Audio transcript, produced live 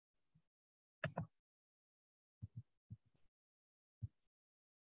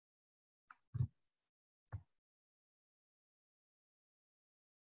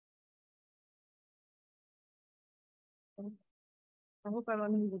I hope I'm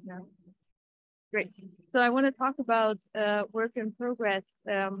unmuted now. Great. So I want to talk about work in progress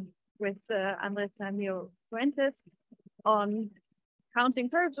with Andrés Jaramillo Puentes on counting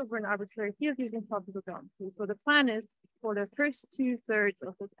curves over an arbitrary field using possible geometry. So the plan is for the first 2/3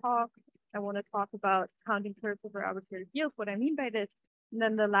 of the talk, I want to talk about counting curves over arbitrary fields, what I mean by this. And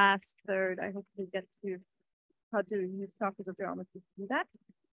then the last third, I hopefully get to how to use possible geometry to do that.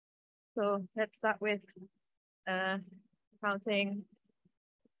 So let's start with counting.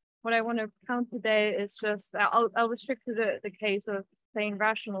 What I want to count today is just, I'll restrict to the case of saying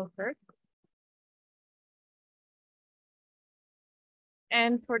rational curves.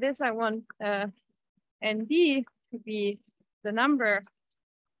 And for this, I want ND to be the number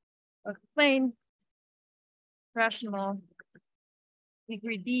of plane rational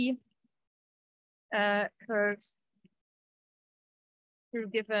degree D curves through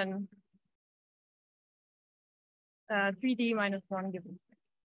given 3D minus 1 given.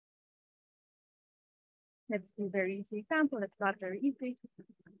 Let's do a very easy example. Let's start very easy.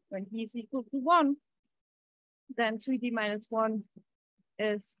 When D is equal to 1, then 3D minus 1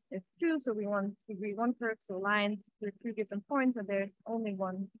 is 2. So we want degree 1 curve, so lines with 2 given points, and there's only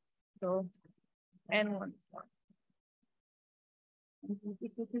one. So N1 is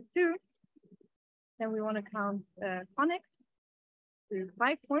equal to 2. Then we want to count conic to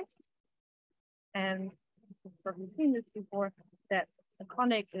 5 points. And you've probably seen this before, that a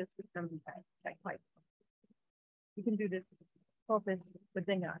conic is determined by 5. You can do this process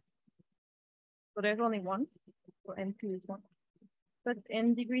within that. So there's only one, so N2 is 1. But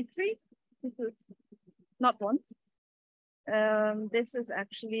in degree 3, this is not 1. This is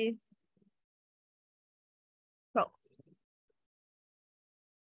actually 12.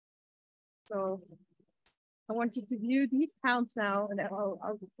 So I want you to view these counts now, and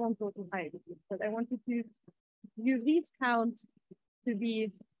I'll won't go to high, but I want you to view these counts to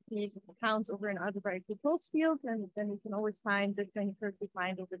be the counts over an algebraic closed field, and then you can always find the 21st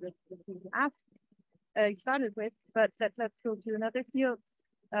defined over the field you started with. But let's go to another field,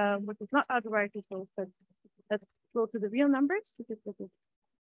 which is not algebraically closed, but let's go to the real numbers, because this is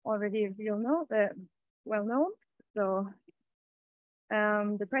already a real well known. So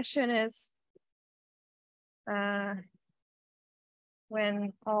the question is,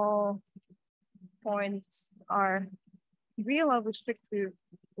 when all points are real, I'll restrict to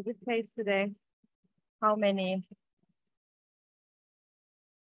this case today, how many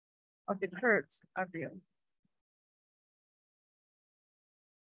of the curves are real.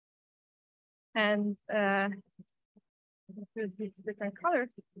 And there's these different colors,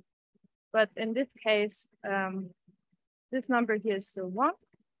 but in this case, this number here is still 1.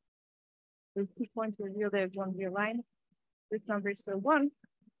 There's 2 points are real, there's one real line. This number is still 1.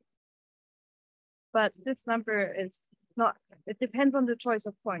 But this number is not, it depends on the choice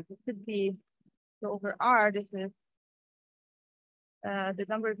of points. It could be, so over R, this is the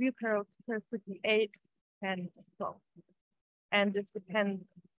number of real curves could be 8, 10, 12. And this depends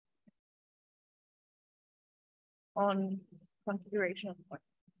on configuration of points.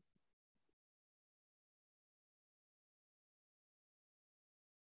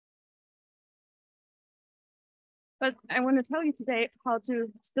 But I want to tell you today how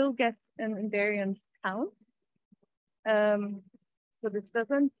to still get an invariant count. So this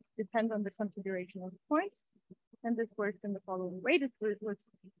doesn't depend on the configuration of the points. And this works in the following way. This was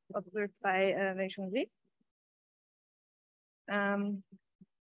observed by Weichong.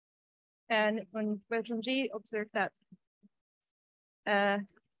 And when Weichong observed that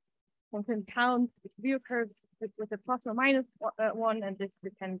one can count real curves with a plus or minus 1, and this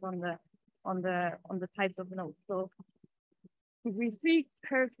depends on the types of nodes. So degree 3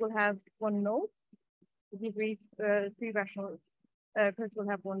 curves will have 1 node. Degree 3 rational curves will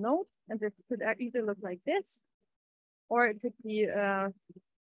have 1 node, and this could either look like this, or it could be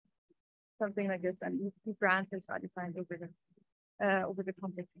something like this, and these 2 branches are defined over the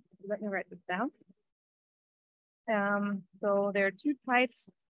context. Let me write this down. So there are 2 types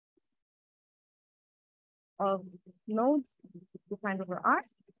of nodes defined over R.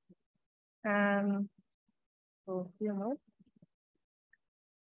 So real nodes.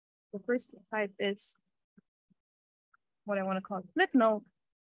 The first type is what I want to call split node.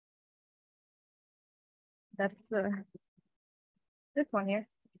 That's this one here.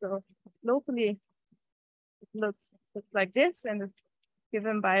 So locally, it looks like this, and it's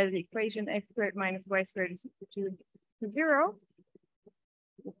given by the equation x squared minus y squared is equal to 0.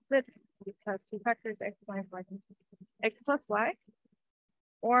 The split, which has 2 factors, x minus y, x plus y,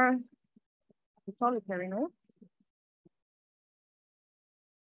 or the solitary node.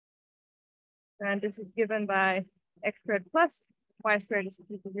 And this is given by x squared plus y squared is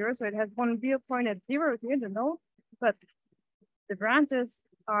equal to 0. So it has one real point at 0 here, the node, but the branches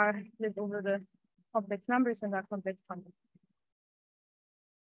are live over the complex numbers and are complex functions.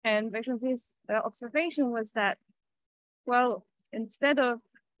 And Becham's observation was that, well, instead of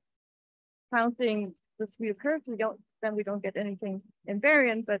counting the real curves, we don't get anything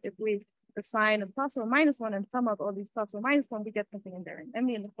invariant. But if we assign a plus or minus one and sum up all these plus or minus one, we get something invariant.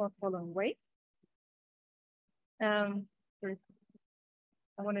 Namely, in the following way. First,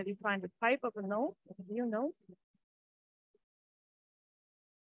 I want to define the type of a node, a real node.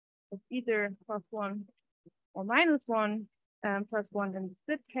 It's either plus one or minus one, plus one in the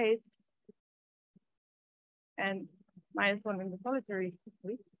split case, and minus one in the solitary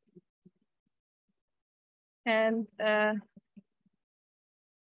case. And the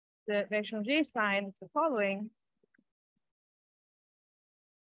Becham's sign is the following.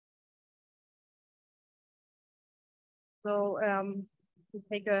 So we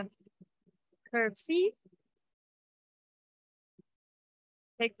take a curve C,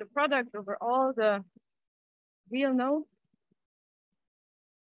 take the product over all the real nodes,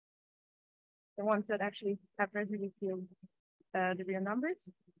 the ones that actually have residually filled the real numbers,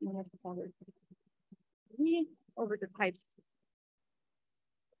 and we have to follow E over the type.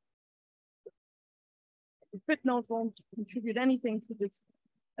 The footnote won't contribute anything to this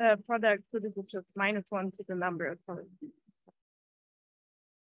product, so this is just minus one to the number of colors.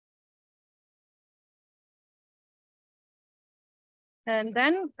 And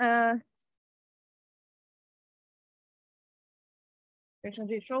then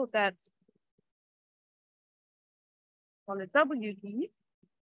Becham's showed that call it WD,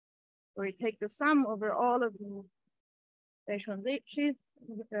 where we take the sum over all of the Becham's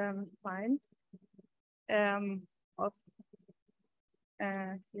signs of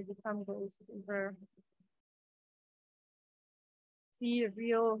the sum goes over C, a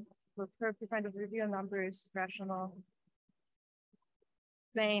real, so curve defined as real numbers, rational,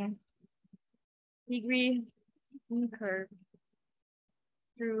 plane, degree, curve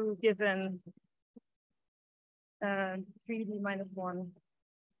through given 3D minus 1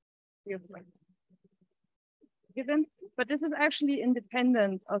 real point. Given, but this is actually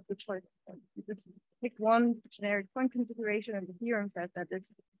independent of the choice. You just pick one generic point configuration, and the theorem says that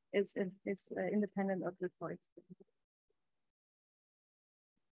this is independent of the choice.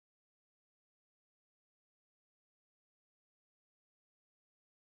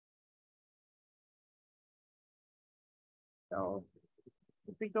 So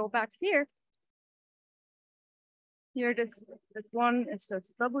if we go back here, this one is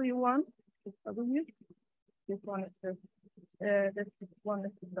just W1, it's W. This one is this one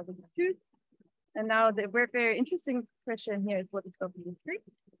is W2. And now the very interesting question here is what is W3?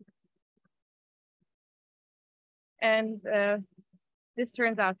 And this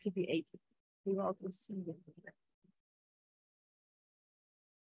turns out to be 8. We will also see this.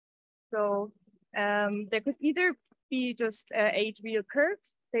 So there could either be just 8 real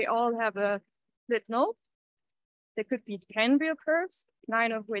curves. They all have a split node. There could be 10 real curves,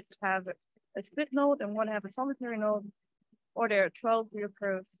 9 of which have a split node and 1 have a solitary node. Or there are 12 real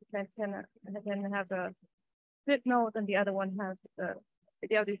curves that can have a split node and the other one has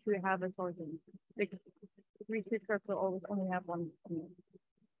the other 2 have a solitary node. The 3 split curves will always only have one node.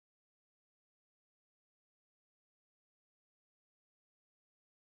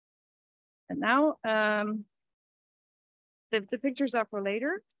 And now the pictures are for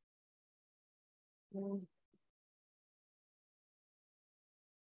later.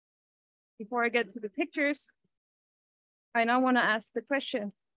 Before I get to the pictures, I now want to ask the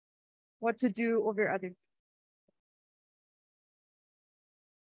question, what to do over other.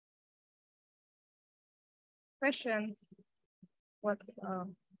 Question, what,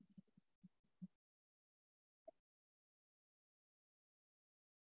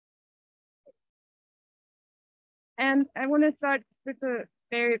 and I want to start with a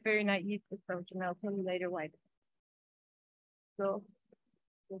very, very naive approach, and I'll tell you later why. So,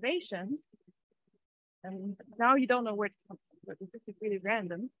 observation, and now you don't know where to come from, but this is really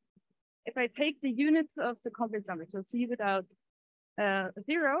random. If I take the units of the complex number, so C without a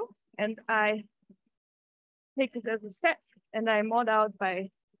 0, and I take this as a set, and I mod out by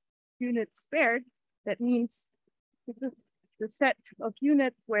units spared, that means this is the set of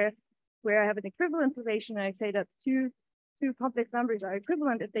units where I have an equivalent relation, and I say that two complex numbers are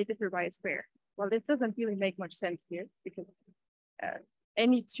equivalent if they differ by a square. Well, this doesn't really make much sense here, because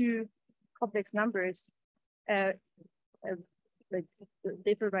any 2 complex numbers like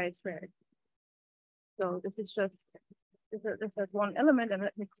differ by a square. So this is just this is one element, and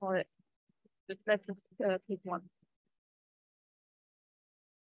let me call it. Let's just pick one.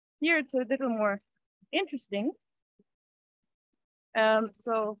 here it's a little more interesting.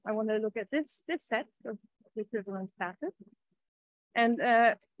 So I want to look at this set of equivalent classes. And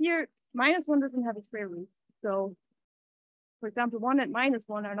here, -1 doesn't have a square root. So for example, 1 and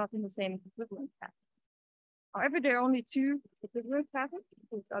 -1 are not in the same equivalent class. However, there are only 2 equivalent classes,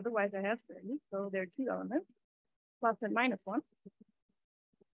 because otherwise I have square root. So there are 2 elements, plus and -1.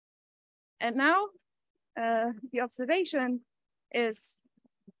 And now the observation is,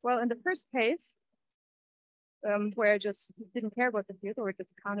 well, in the first case, where I just didn't care about the field or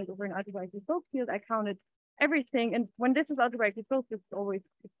just counted over an algebraic result field, I counted everything. And when this is algebraic result, it's always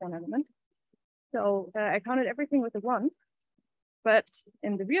just 1 element. So I counted everything with a 1. But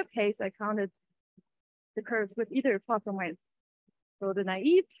in the real case, I counted the curves with either plus or minus. So the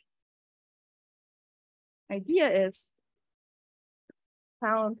naive idea is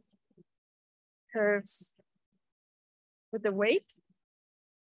count curves with the weight.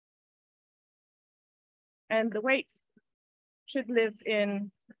 And the weight should live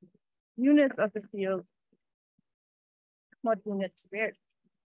in units of the field, mod units squared.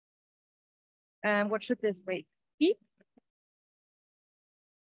 And what should this weight be?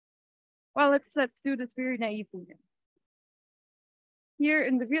 Well, let's do this very naively. Here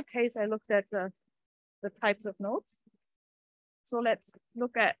in the real case, I looked at the types of nodes. So let's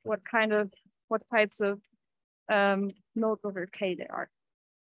look at what types of nodes over K there are.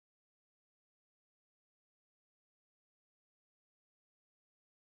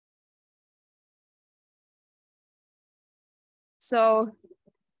 So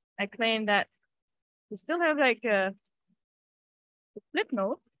I claim that we still have like a split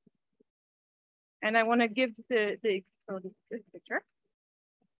node. And I want to give this picture.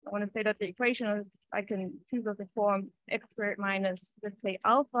 I want to say that the equation is, I can choose as a form x squared minus, let's say,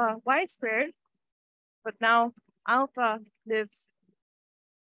 alpha y squared. But now alpha is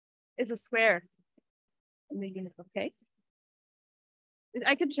a square in the unit of K.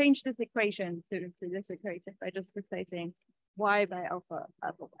 I could change this equation to this equation by just replacing y by alpha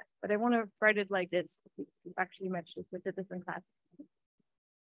y. But I want to write it like this to actually match this with a different class.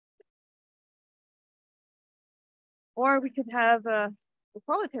 Or we could have a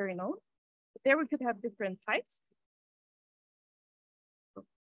solitary node. But there we could have different types.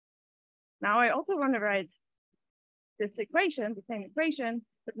 Now I also want to write this equation, the same equation,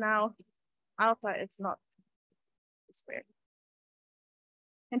 but now alpha is not squared.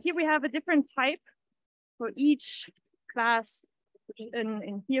 And here we have a different type for each class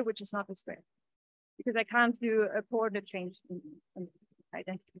in here, which is not a square, because I can't do a coordinate change in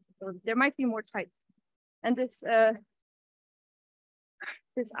identity. So there might be more types. And this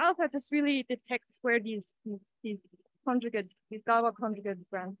alpha just really detects where these Galois conjugate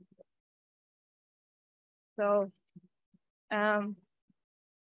branches. So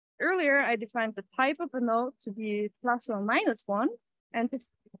earlier I defined the type of a node to be plus or minus 1, and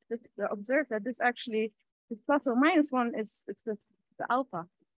this observe that this actually this plus or minus 1 is the alpha.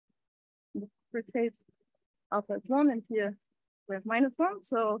 In the first case, alpha is 1, and here we have -1.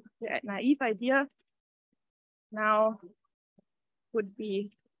 So the naive idea now would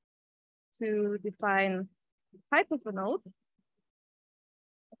be to define the type of a node,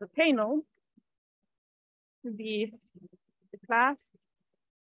 of a K node, to be the class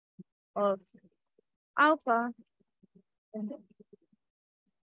of alpha.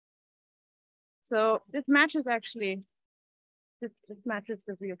 So this matches actually, this matches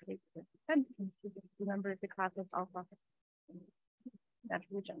the real case. And remember the class of alpha. That's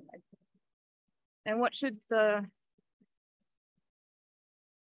generalized. And what should the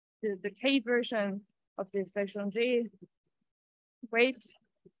K version of this vector J weight,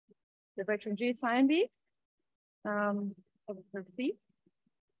 the vector J sign be of the curve C?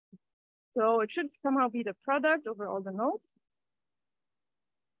 So it should somehow be the product over all the nodes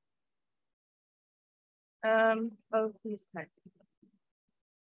of these types.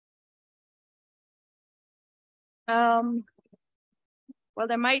 Well,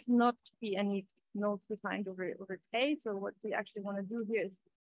 there might not be any nodes defined over K. So what we actually want to do here is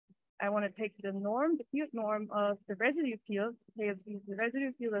I want to take the norm, the field norm of the residue field, the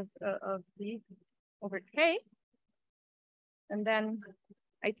residue field of V over K. And then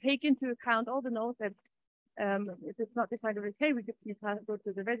I take into account all the nodes that if it's not defined over K, we could go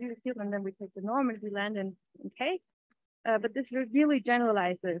to the residue field, and then we take the norm and we land in K. But this really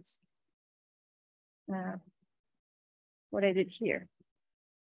generalizes what I did here.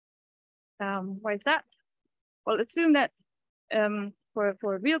 Why is that? Well, assume that for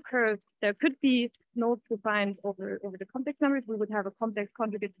a real curve, there could be nodes defined over the complex numbers. We would have a complex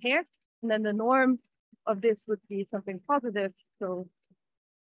conjugate pair, and then the norm of this would be something positive. So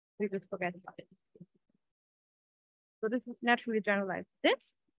we just forget about it. So this is naturally generalized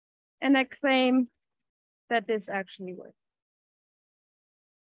this, and I claim that this actually works.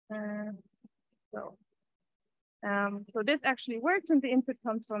 So this actually works, and the input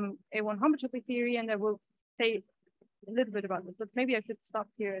comes from A1 homotopy theory, and I will say a little bit about this, but maybe I should stop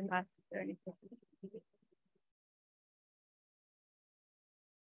here and ask if there are any questions.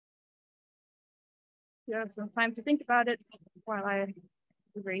 You have some time to think about it while I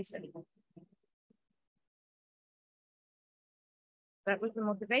erase it. That was the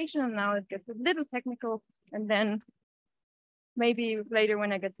motivation, and now it gets a little technical, and then maybe later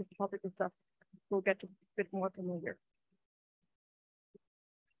when I get to the topic of stuff, we'll get a bit more familiar.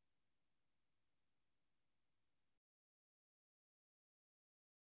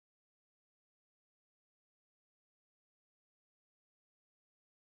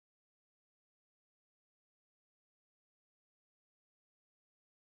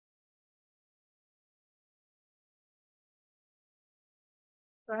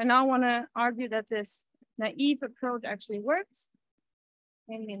 So I now want to argue that this naive approach actually works,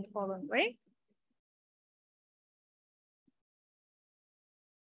 mainly in the following way.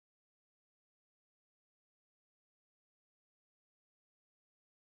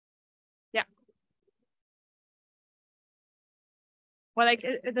 Yeah. Well, like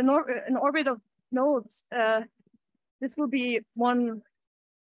an orbit of nodes, this will be one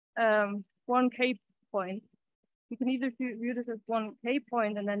K point. You can either view this as one K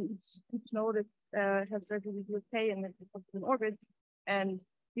point, and then each node is, has residue K, and then it's an orbit. And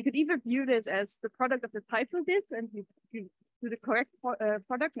you could either view this as the product of the types of this, and you do the correct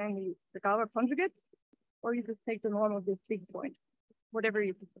product, namely the Galois conjugate, or you just take the norm of this big point, whatever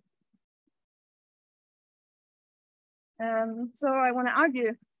you prefer. So I want to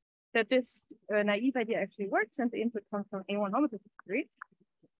argue that this naive idea actually works, and the input comes from A1 homotopy theory.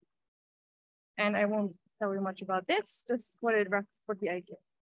 And I won't tell you much about this, just what it rests for the idea.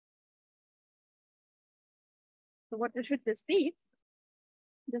 So what should this be?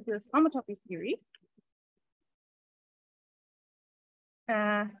 This is homotopy theory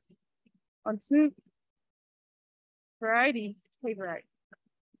on smooth variety, K variety.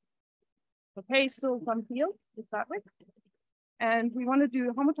 So K is still some field to start with. And we want to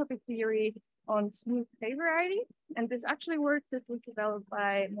do homotopy theory on smooth K variety. And this actually works. This was developed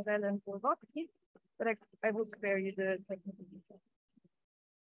by Novell and Borowski, but I will spare you the technical details.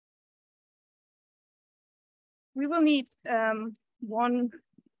 We will need one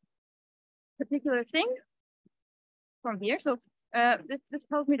particular thing from here. So this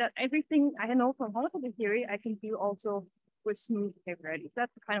tells me that everything I know from homotopy theory, I can do also with smooth K variety.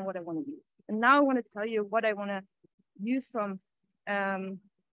 That's kind of what I want to use. And now I want to tell you what I want to use from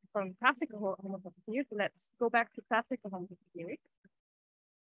classical homotopy theory. So let's go back to classical homotopy theory.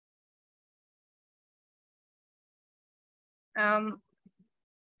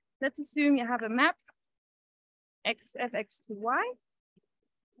 Let's assume you have a map fx to y.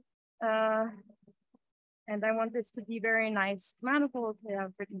 And I want this to be very nice manifold. I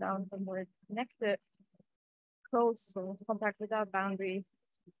have written down some words: connected, close, so compact without boundary,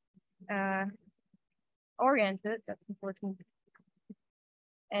 oriented, that's important,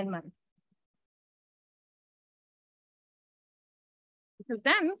 and manifold. Because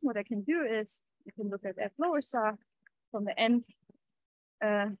then what I can do is I can look at F lower star from the nth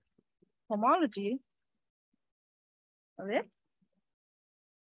homology of it.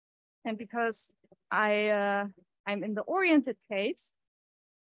 And because I'm in the oriented case,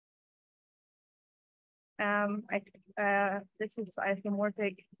 this is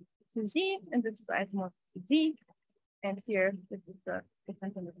isomorphic to Z, and this is isomorphic to Z, and here this is the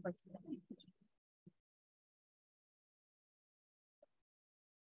descendant of the first dimension.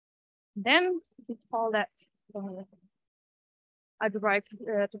 Then we call that algebraic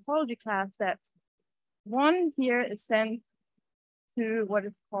topology class that one here is sent to what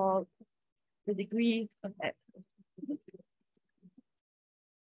is called the degree of F.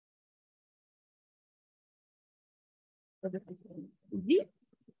 So this is Z.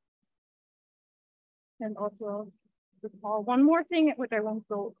 And also recall one more thing, which I won't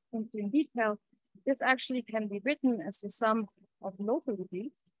go into in detail. This actually can be written as the sum of local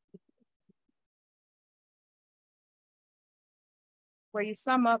degrees, where you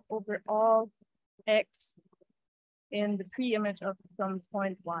sum up over all X in the pre-image of some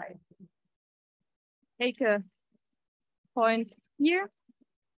point Y. Take a point here.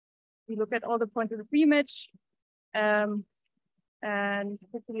 We look at all the points of the pre-image, and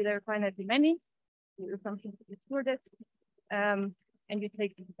hopefully there are finitely many. The assumption to explore this, and you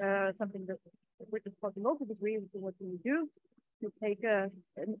take something that which is called the local degree, which is what you do. you take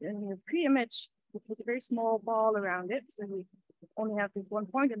in your pre-image, you put a very small ball around it. So we only have this one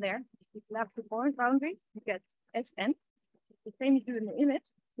point in there. You collapse the boundary, you get Sn. The same you do in the image.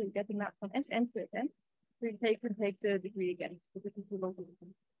 So you get the map from Sn to Sn. So you take the degree again. So this is the local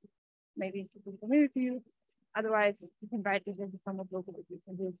degree. Maybe it's familiar to you. Otherwise, you can write this into some of local degrees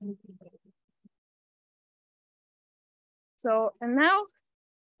and do it. So, and now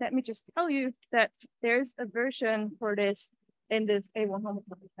let me just tell you that there's a version for this in this A1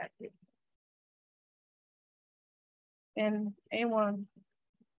 homotopy factory. In A1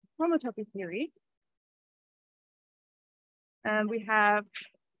 homotopy theory, we have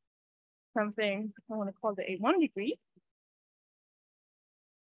something I want to call the A1 degree.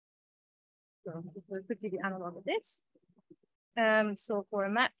 So this could be the analog of this. So for a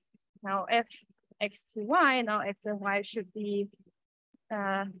map, now f x to y, now x and y should be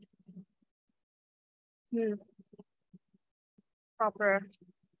proper,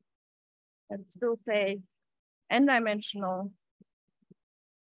 and still say n-dimensional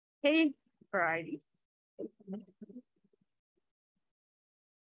K variety.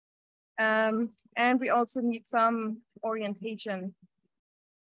 And we also need some orientation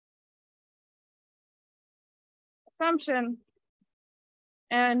assumption.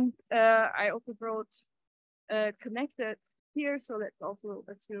 And I also wrote connected here, so let's also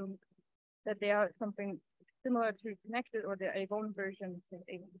assume that they are something similar to connected, or the A1 version.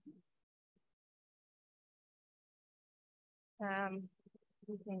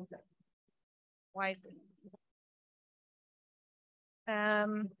 Using that wisely.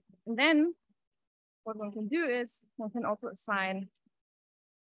 And then what one can do is one can also assign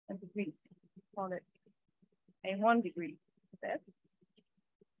a degree, call it A1 degree.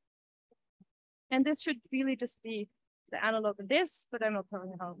 And this should really just be the analog of this, but I'm not telling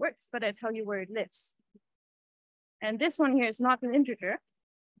you how it works, but I tell you where it lives. And this one here is not an integer.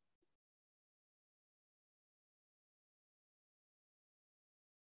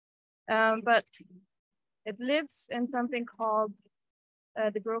 But it lives in something called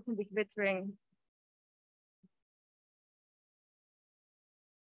the Grothendieck-Witt ring.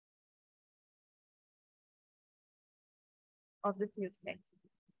 Of the field K.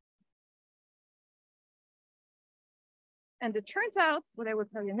 And it turns out, what I will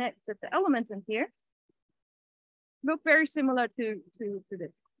tell you next, that the elements in here look very similar to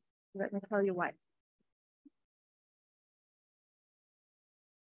this. Let me tell you why.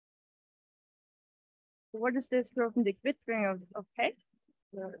 So what is this Grothendieck-Witt ring of K?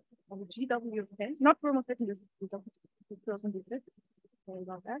 Of the GW of K? Not Grothendieck-Witt, this is Grothendieck-Witt. Sorry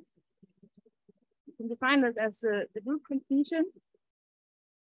about that. You can define this as the group completion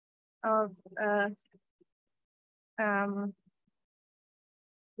of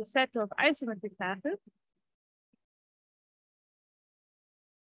the set of isometric classes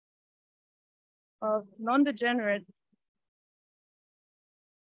of non-degenerate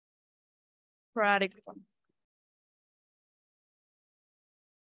quadratic forms.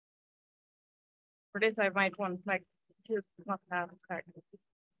 For this, I might want like to not have characters,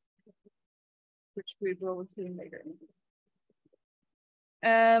 which we will see later.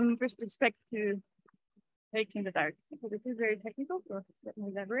 With respect to taking the direct, so this is very technical, so let me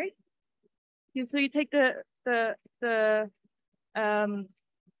elaborate. So you take let's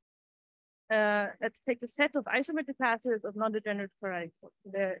take the set of isometric classes of non-degenerate quadratic forms.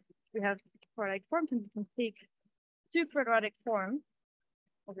 So there we have quadratic forms, and you can take two quadratic forms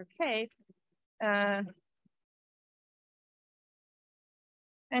over K, and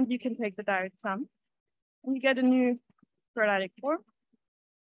you can take the direct sum, and you get a new quadratic form.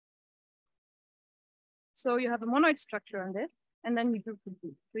 So you have a monoid structure on this, and then you group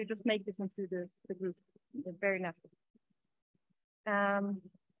complete. So you just make this into the group, the very natural.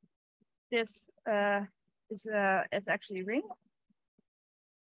 This is actually a ring.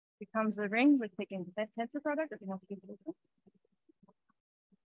 Becomes a ring with taking the tensor product that we want to give it.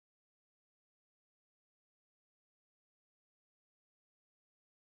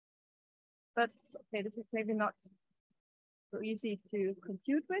 But okay, this is maybe not so easy to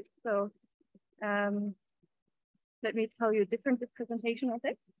compute with. So let me tell you a different representation of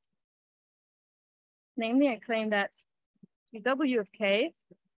it. Namely, I claim that GW of K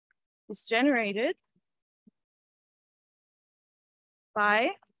is generated by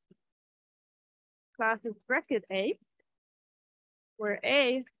classes bracket A, where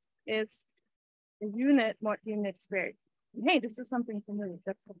A is a unit mod unit squared. And hey, this is something familiar.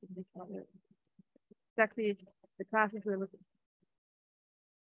 That's exactly the classes we're looking at.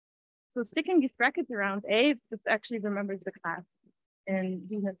 So sticking these brackets around A, this actually remembers the class in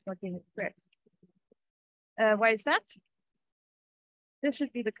unit mod unit squared. Why is that? this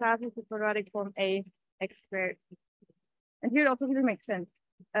should be the class with the quadratic form A x squared. And here it also really makes sense.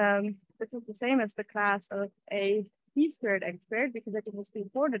 This is the same as the class of A b squared x squared, because I can just be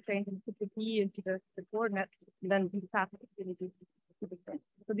coordinate change and put the b into the coordinate, and then the path is different.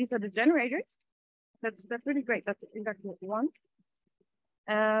 So these are the generators. That's really great. That's exactly what we want.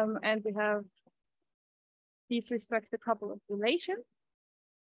 And we have these respect a couple of relations.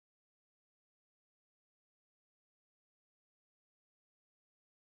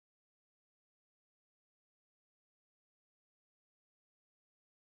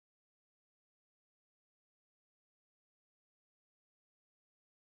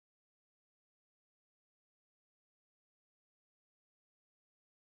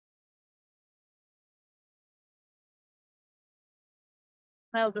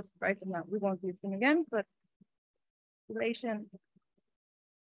 I'll just write them out. We won't use them again, but relation.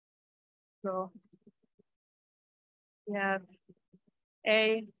 So we have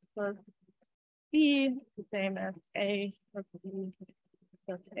A plus B, the same as A plus B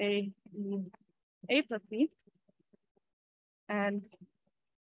plus A, B, A plus B, and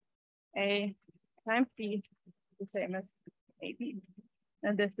A times B, the same as AB.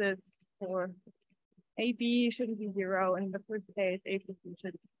 And this is for AB shouldn't be 0, and the first case A plus B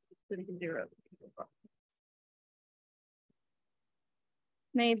shouldn't be 0.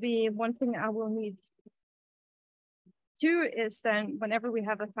 Maybe one thing I will need to is then whenever we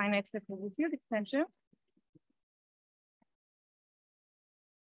have a finite separable field extension,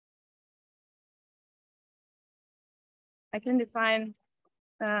 I can define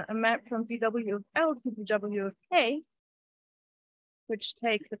a map from VW of L to VW of K, which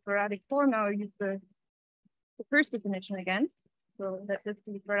takes the quadratic form. Now I use the first definition again. So that this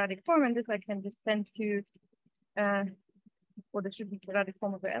is the quadratic form, and this I can just send to, or this should be quadratic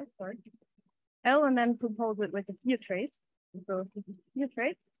form of L, sorry. L, and then compose it with a field trace. So this is field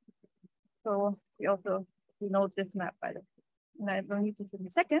trace. So we also denote this map by this. And I will need this in a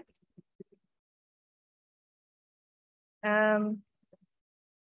second.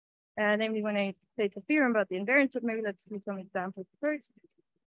 Namely when I state the theorem about the invariance, but maybe let's do some examples first.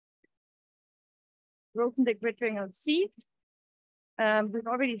 Grothendieck ring of C. We've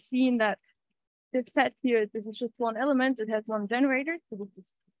already seen that this set here, this is just one element, it has one generator, so this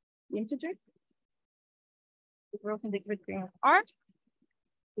is the integer. The Grothendieck ring of R.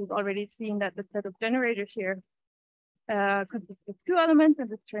 We've already seen that the set of generators here consists of 2 elements, and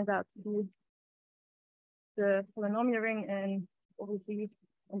this turns out to be the polynomial ring and obviously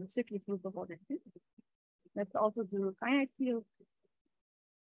in the cyclic group of order 2. Let's also do a finite field.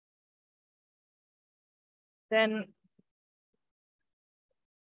 Then,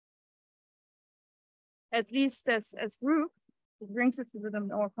 at least as group, it brings it a little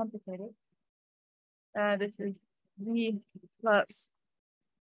more complicated. This is Z plus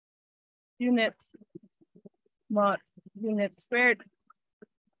unit mod unit squared,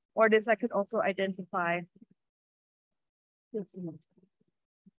 or this I could also identify this.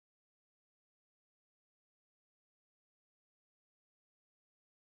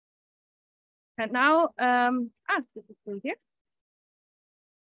 And now, this is still here.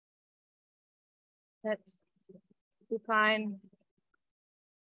 Let's define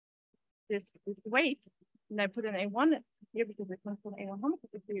this weight, and I put an A1 here because it comes from A1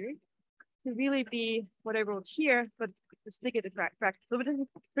 homotopy theory to really be what I wrote here, but to stick it in practice. So it is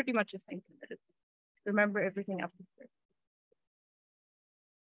pretty much the same thing. Remember everything after here.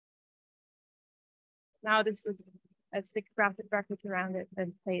 Now this is a stick bracket around it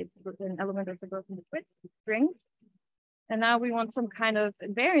and say it's an element of the Grothendieck ring. And now we want some kind of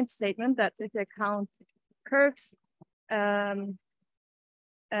invariance statement that if I count curves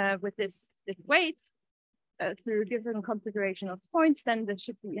with this weight through a given configuration of points, then this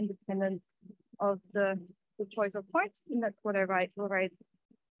should be independent of the choice of points. And that's what I will write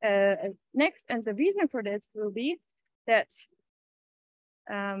next. And the reason for this will be that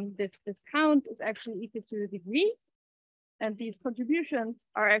this count is actually equal to a degree. And these contributions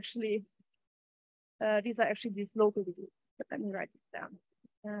are actually, these are actually these local degrees. But let me write this down.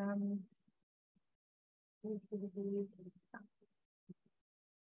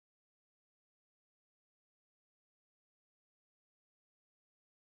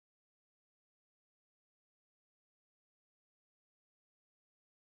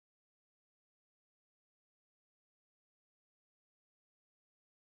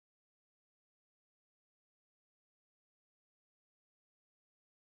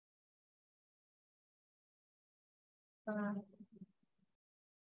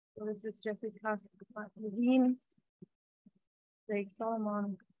 So this is Jessica Levine, Jake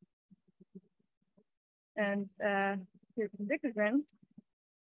Solomon, and here's the again.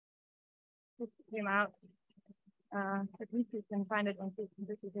 this came out. At least you can find it on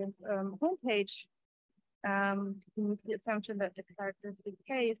this homepage. With the assumption that the characteristic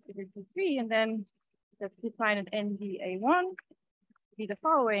K is equal to 3, and then let's define an NDA1 to be the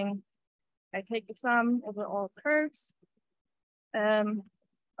following. I take the sum over all curves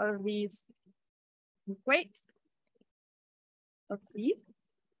of these weights of C.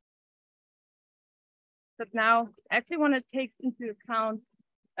 But now I actually want to take into account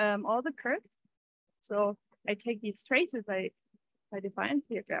all the curves. So I take these traces I defined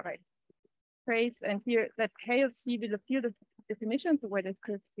here, right? Trace, and here that K of C will appear the definition, so where the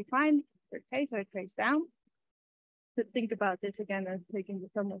curve is defined for K, so I trace down. To think about this again as taking the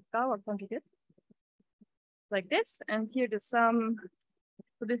sum of Gauss conjugates like this, and here the sum,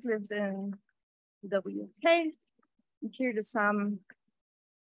 so this lives in W of K, and here the sum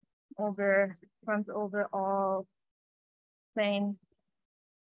runs over all plane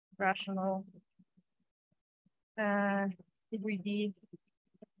rational degree D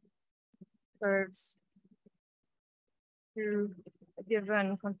curves through a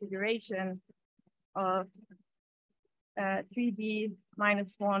given configuration of 3D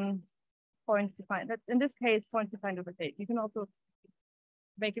minus 1 points defined. That's in this case points defined over K. You can also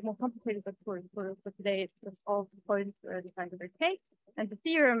make it more complicated, but for today it's all points defined over K. And the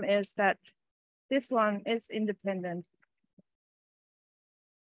theorem is that this one is independent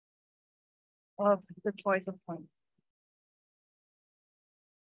of the choice of points.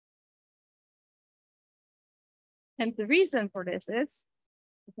 And the reason for this is,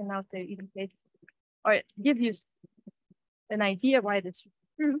 you can now say even case, or give you an idea why this is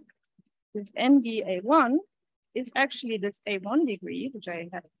true. This NDA1 is actually this A1 degree, which I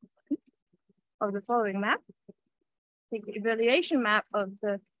had of the following map. Take the evaluation map of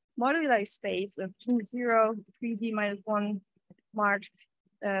the moduli space of P0, 3D minus 1 marked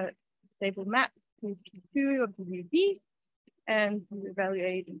stable map to P2 of the UD, and you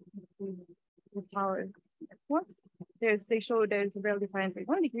evaluate the power F1. They show there's a well-defined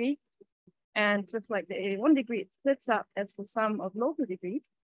A1 degree, and just like the A1 degree, it splits up as the sum of local degrees,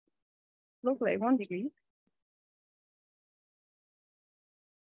 local A1 degrees.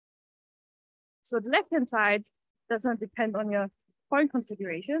 So the left-hand side doesn't depend on your point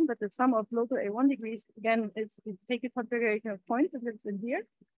configuration, but the sum of local A1 degrees, again, is you take a configuration of points that lives in here,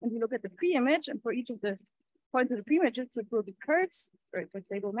 and you look at the pre-image, and for each of the points of the pre-images, which will be curves, or for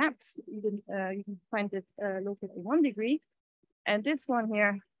stable maps, you can find this local A1 degree. And this one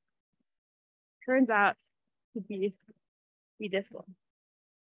here turns out to be this one.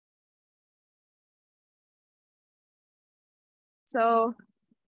 So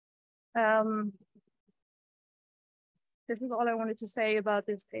this is all I wanted to say about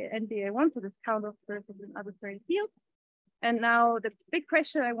this NDA1 for this count of curves of an arbitrary field. And now the big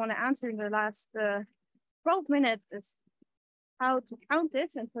question I want to answer in the last 12 minutes is how to count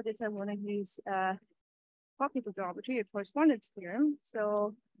this. And for this, I want to use optical geometry, a correspondence theorem.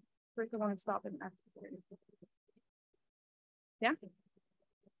 So first I want to stop and ask. Yeah?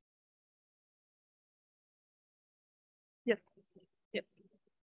 Yes. Yes.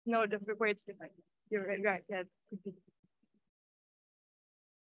 No, the way it's different. You're right. Yeah.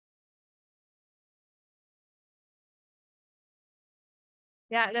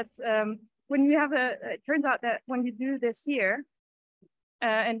 Yeah, that's when you have it turns out that when you do this here,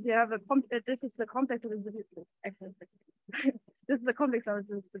 and you have this is the complex of the this is the complex of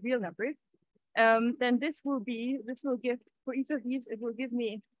the real number. Then this will give for each of these, it will give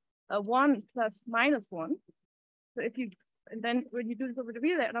me a 1 plus minus 1. So if you, and then when you do this over the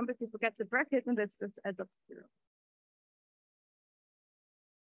real numbers, you forget the bracket, and this adds up to 0.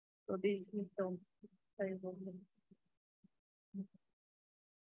 So these don't say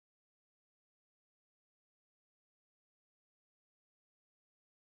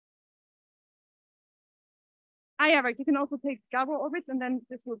yeah, right. You can also take Gabor orbits, and then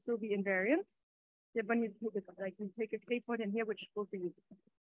this will still be invariant. Yeah, when you take it, like you take a K point in here, which will be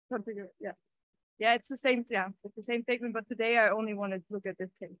configure. Yeah, yeah, it's the same. Yeah, it's the same statement. But today I only wanted to look at this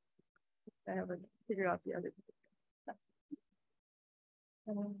case. I haven't figured out the other.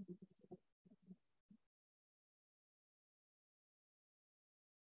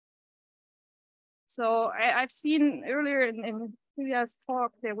 So I've seen earlier in previous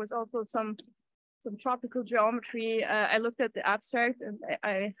talk there was also some tropical geometry. I looked at the abstract, and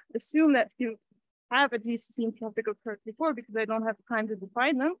I assume that you have at least seen tropical curves before because I don't have time to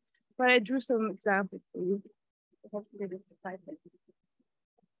define them. But I drew some examples for you. Hopefully this is nice.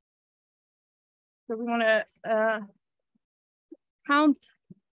 So we want to count.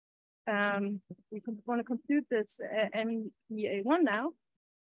 We want to compute this NDA1 now.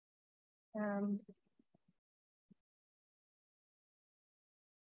 And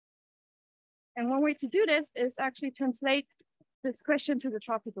one way to do this is actually translate this question to the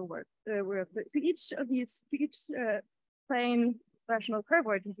tropical word. To each of these, to each plane rational curve,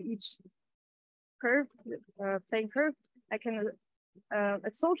 or to each curve, plane curve, I can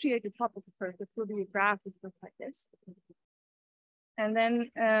associate the tropical curve. This will be a graph that looks like this. And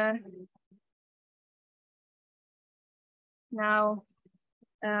then now,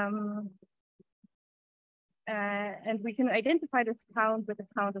 and we can identify this count with a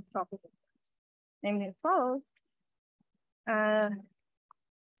count of tropical curves, namely as follows.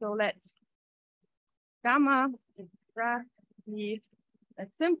 So let gamma graph be a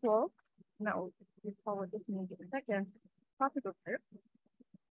simple, now we call it this in a second, tropical curve.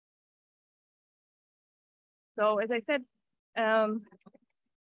 So as I said,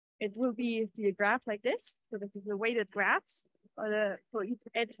 it will be a graph like this. So this is a weighted graphs. So each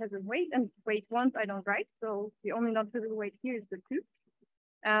edge has a weight, and weight once I don't write. So the only non-trivial weight here is the 2.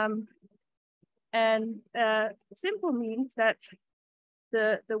 Simple means that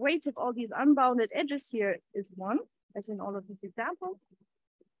the weights of all these unbounded edges here is 1, as in all of these examples.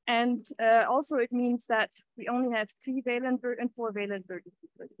 And also it means that we only have 3 valent and 4 valent vertices.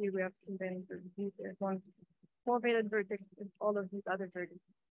 So here we have 2 valent vertices. There's 1 4-valent vertex and all of these other vertices.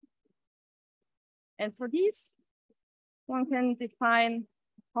 And for these, one can define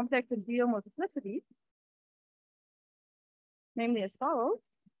complex and real multiplicity, namely as follows.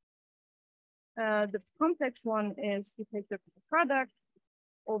 The complex one is you take the product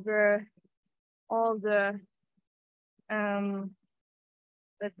over all the,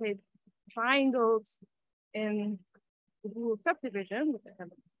 let's say, triangles in the rule subdivision, which I have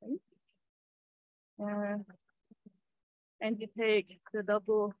and you take the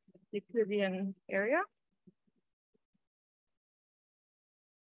double Euclidean area.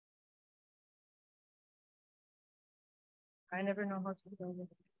 I never know how to do this.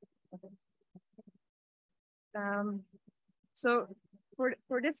 Okay. So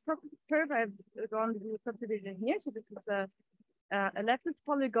for this curve, I've drawn the subdivision here. So this is a lattice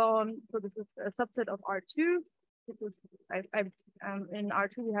polygon. So this is a subset of R2. This is, in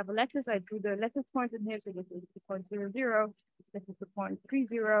R2 we have a lattice. I drew the lattice point in here. So this is the point 0, 0. This is the point 3,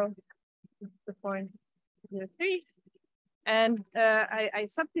 0. This is the point 0, 3. And I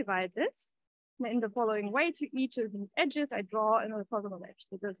subdivide this in the following way. To each of these edges, I draw an orthogonal edge.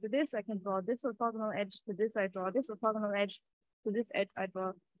 So to this, I can draw this orthogonal edge. To this, I draw this orthogonal edge. To this edge, I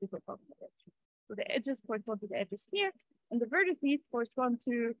draw this orthogonal edge. So the edges correspond to the edges here, and the vertices correspond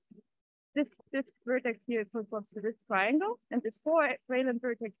to this vertex here corresponds to this triangle, and this 4-valent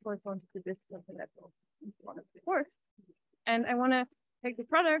vertex corresponds to this level. And I want to take the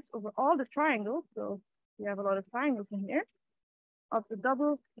product over all the triangles. So we have a lot of triangles in here of the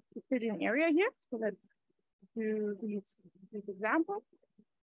double Euclidean area here. So let's do these examples.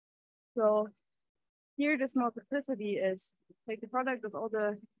 So here, this multiplicity is take the product of all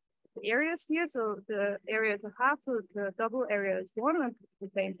the areas here. So the area is a half, so the double area is 1, and the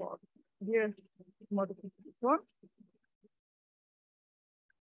same for here, multiplicity is 1.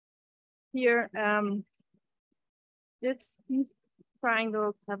 Here, these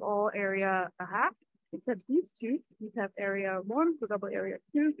triangles have all area a half, except these two. These have area 1, so double area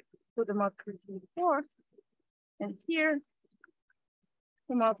 2, so the multiplicity is 4. And here,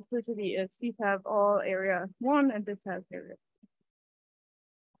 the multiplicity is these have all area 1, and this has area 2.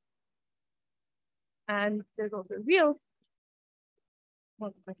 And there's also real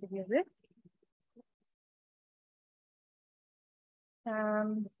multiplicity of this.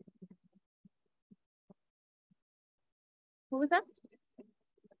 What was that?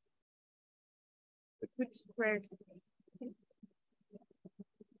 Which squares?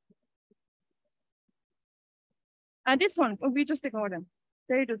 This one, we just ignore them.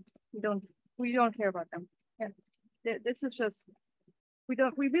 They just we don't care about them. Yeah, this is just we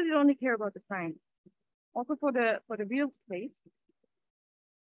really only care about the triangle. Also for the real space.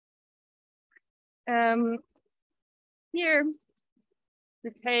 Here we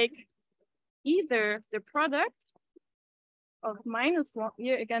take either the product of -1,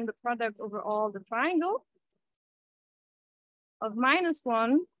 here again the product over all the triangles of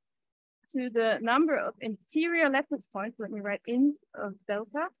 -1 to the number of interior lattice points. Let me write in of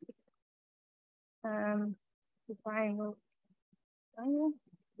delta. The triangle.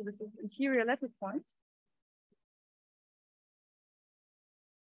 So this is interior lattice point.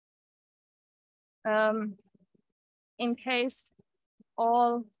 In case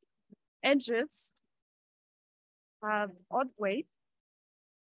all edges have odd weight.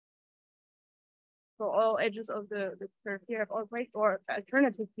 So all edges of the curve here have algebraic, or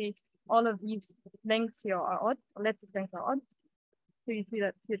alternatively, all of these lengths here are odd, or lattice lengths are odd. So you see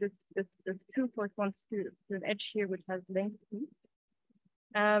that here this 2 corresponds to an edge here which has length 2.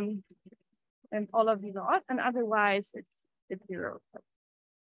 And all of these are odd, and otherwise it's 0.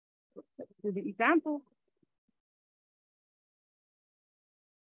 Let's do the example.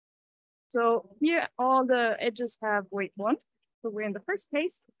 So here all the edges have weight 1. So we're in the first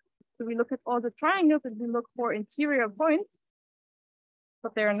case. So we look at all the triangles and we look for interior points,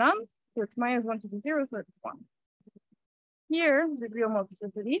 but there are none. So it's -1 to the 0, so it's 1. Here, the real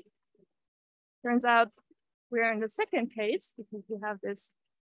multiplicity, turns out we're in the second case because we have this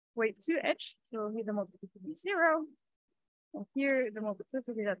weight 2 edge. So here the multiplicity is 0. And here the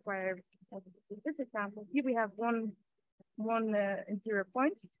multiplicity, that's why I did this example. Here we have one interior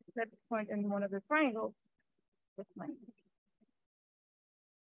point, that point in one of the triangles.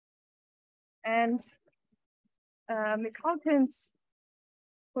 And Mikhalkin's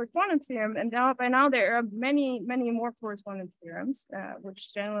correspondence theorem, and now by now there are many more correspondence theorems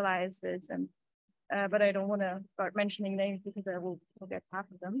which generalize this, and but I don't want to start mentioning names because I will forget half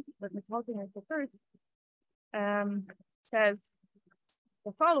of them. But Mikhalkin is the first, says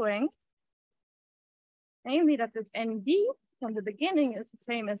the following, namely that this ND from the beginning is the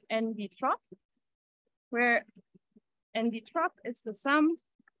same as ND trop, where ND trop is the sum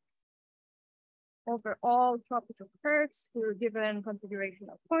over all tropical curves for a given configuration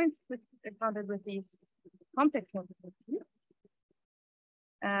of points, which are counted with these complex multiplicities.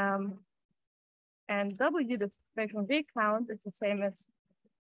 And W, the spatial big count, is the same as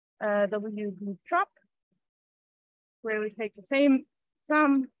W group trop, where we take the same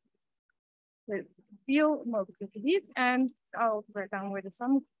sum with real multiplicities, and I'll write down where the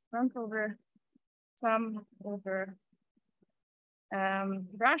sum runs over sum over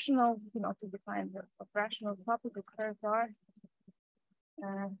rational. You can also define what rational tropical curves are.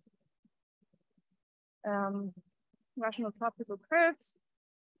 Rational tropical curves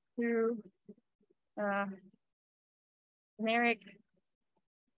through generic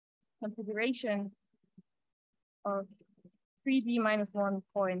configuration of 3D -1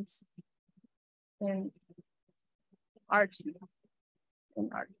 points in R2.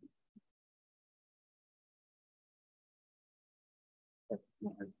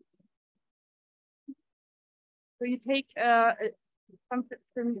 So you take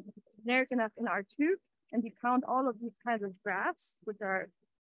something generic enough in R2, and you count all of these kinds of graphs, which are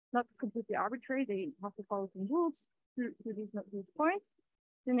not completely arbitrary. They have to follow some rules through these points.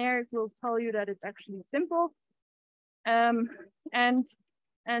 Generic will tell you that it's actually simple. And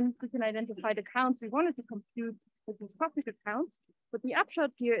we can identify the counts we wanted to compute with these tropical counts. But the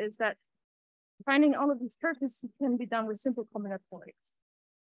upshot here is that finding all of these curves can be done with simple combinatorics.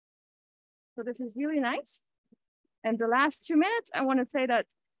 So this is really nice. And the last 2 minutes, I want to say that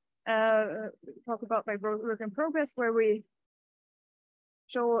talk about my work in progress, where we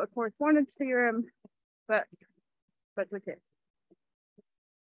show a correspondence theorem, but with it.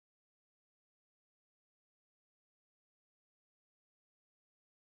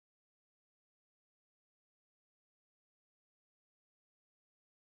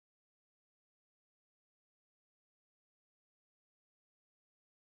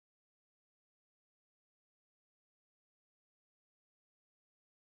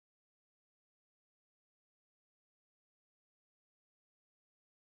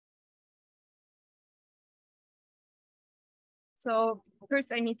 So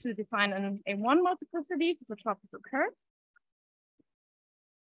first I need to define an A1 multiplicity for the tropical curve.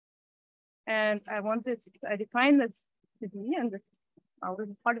 And I define this to be, and this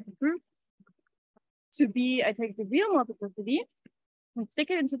is part of the proof, to be, I take the real multiplicity and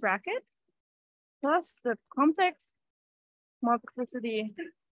stick it into bracket, plus the complex multiplicity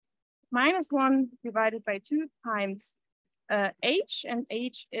 -1 divided by 2 times h, and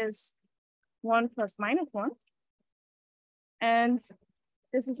h is 1 plus -1. And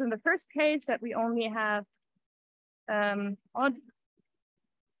this is in the first case that we only have odd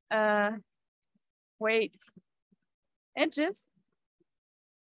weight edges.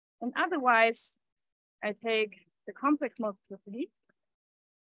 And otherwise, I take the complex multiplicity,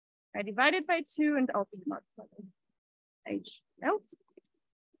 I divide it by 2, and also multiply h else.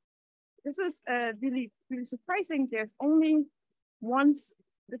 This is really surprising. There's only once.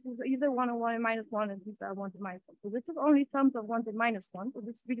 This is either 1 or 1 and -1, and these are 1 to -1. So this is only sums of 1 to -1. So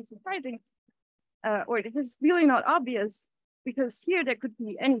this is really surprising, or this is really not obvious, because here there could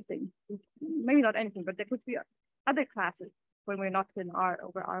be anything, maybe not anything, but there could be other classes when we're not in R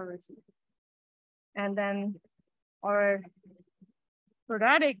over R receipt. And then our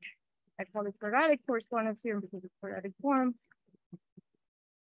quadratic I call it quadratic correspondence theorem because it's quadratic form.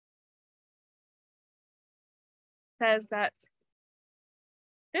 Says that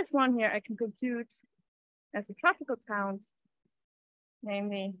this one here I can compute as a tropical count,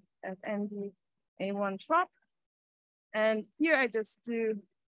 namely as ND A1 trop. And here I just do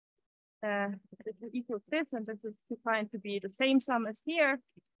this equals this, and this is defined to be the same sum as here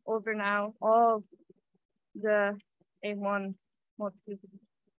over now all the A1 multiplicity.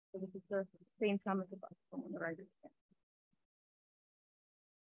 So this is the same sum as the bottom on the right.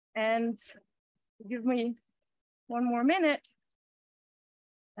 And give me one more minute.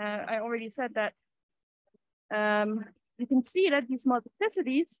 I already said that you can see that these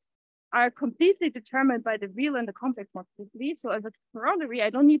multiplicities are completely determined by the real and the complex multiplicity. So as a corollary, I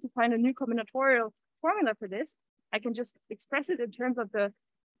don't need to find a new combinatorial formula for this. I can just express it in terms of the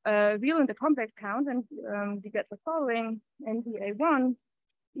real and the complex count, and we get the following: NDA1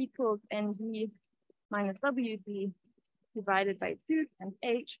 equals ND minus WD divided by 2 and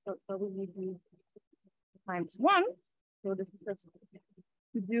H plus WD times 1. So this is just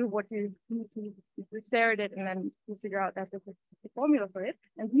to do what you need to stare at it and then you figure out that this is the formula for it.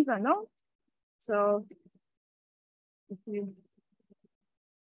 And these are known. So if you,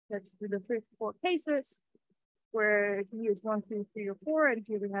 let's do the first 4 cases where D is 1, 2, 3, or 4, and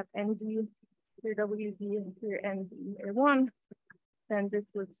here we have ND, here WD, and here ND1. Then this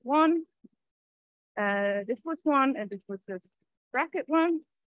was 1. This was 1, and this was just bracket 1.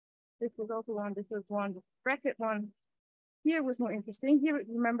 This was also 1. This was 1. This bracket 1. Here was more interesting. Here,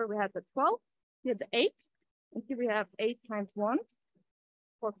 remember, we had the 12. Here the 8. And here we have 8 times 1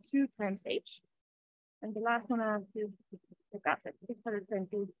 plus 2 times H. And the last one I have to look up at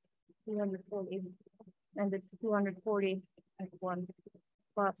 622, 340. And it's 240 and 1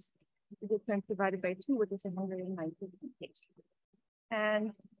 plus the difference divided by 2, which is 190 H.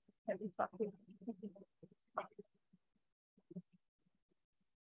 And let me stop here.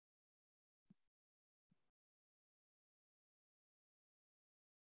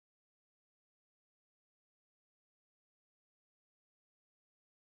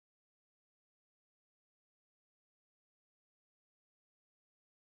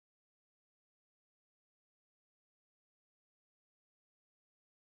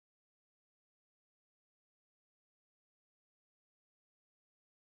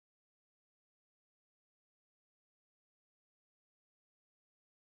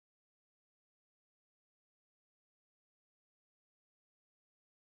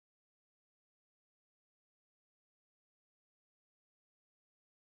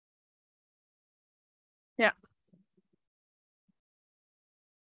 Yeah.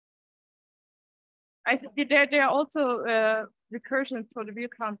 I think there are also recursions for the view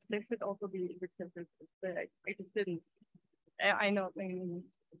count. They should also be recursive. I just didn't. I know. I mean,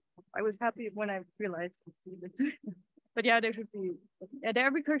 I was happy when I realized this. But yeah, there should be. Yeah, there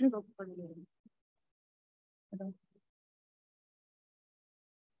are recursions also for the view.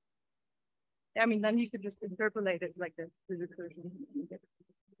 I mean, then you could just interpolate it like this, the recursion.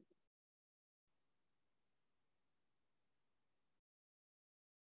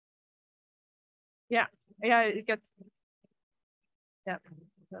 Yeah, yeah, it gets, yeah.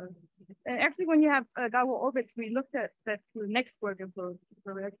 So, and actually, when you have Gauss orbits, we looked at that the next work approach,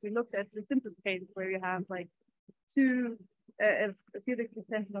 where we actually looked at the simplest case where you have like two, a field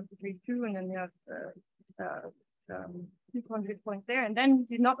extension of degree 2, and then you have 2 conjugate points there, and then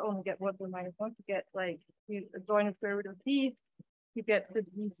you not only get 1 to minus 1, you get like you join a square root of d, you get the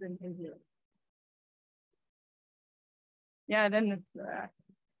d's in here. Yeah, then it's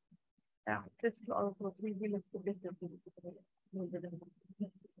yeah, this is also we look a bit different.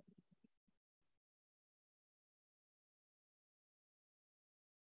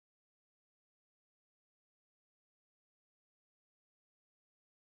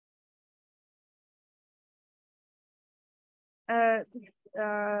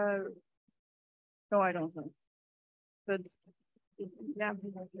 No, I don't know. But yeah,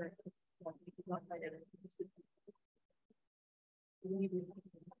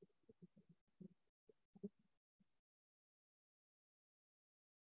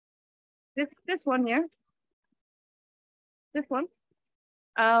 this one here, this one,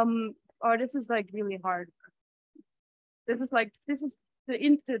 or this is like really hard. This is like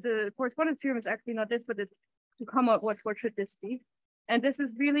the correspondence theorem is actually not this, but it's to come up what should this be. And this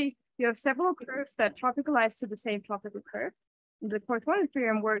is really, you have several curves that tropicalize to the same tropical curve. The correspondence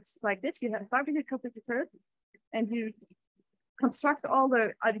theorem works like this. You have 5 tropical curves, and you construct all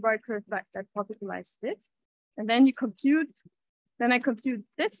the algebraic curves that tropicalize this. And then you compute, then I compute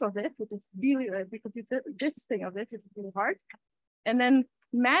this of it, which is really, we compute this thing of it, which is really hard. And then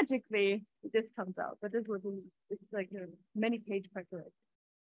magically this comes out, but this was it's like a many-page calculation.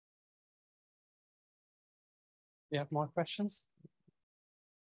 You have more questions?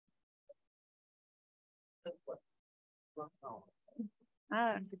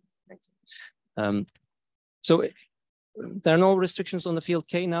 So there are no restrictions on the field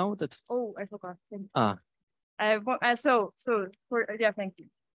K now. That's I forgot. Thank you.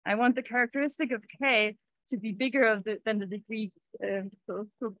 I want the characteristic of K to be bigger than the degree.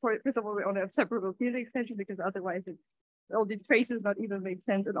 First of all, we only have separable field extension because otherwise all these traces not even make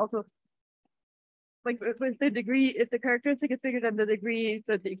sense. And also, like with the degree, if the characteristic is bigger than the degree,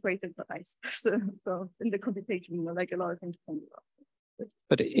 the equations are nice. So in the computation, like a lot of things can be wrong.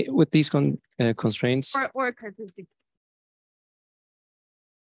 But with these constraints, or a characteristic.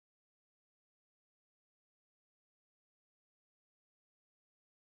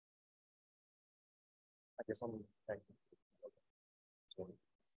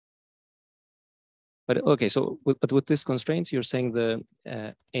 But okay, so with this constraint, you're saying the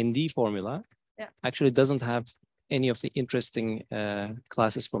ND formula actually doesn't have any of the interesting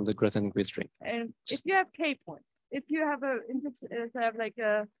classes from the Grothendieck string. And if you have K points, if you have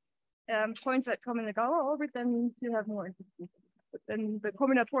points that come in the Galois orbit, then you have more interesting. But then the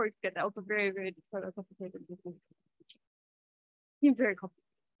combinatorics get also very, very complicated. Seems very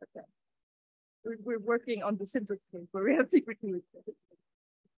complicated. We're working on the simplest case where we have secret keys.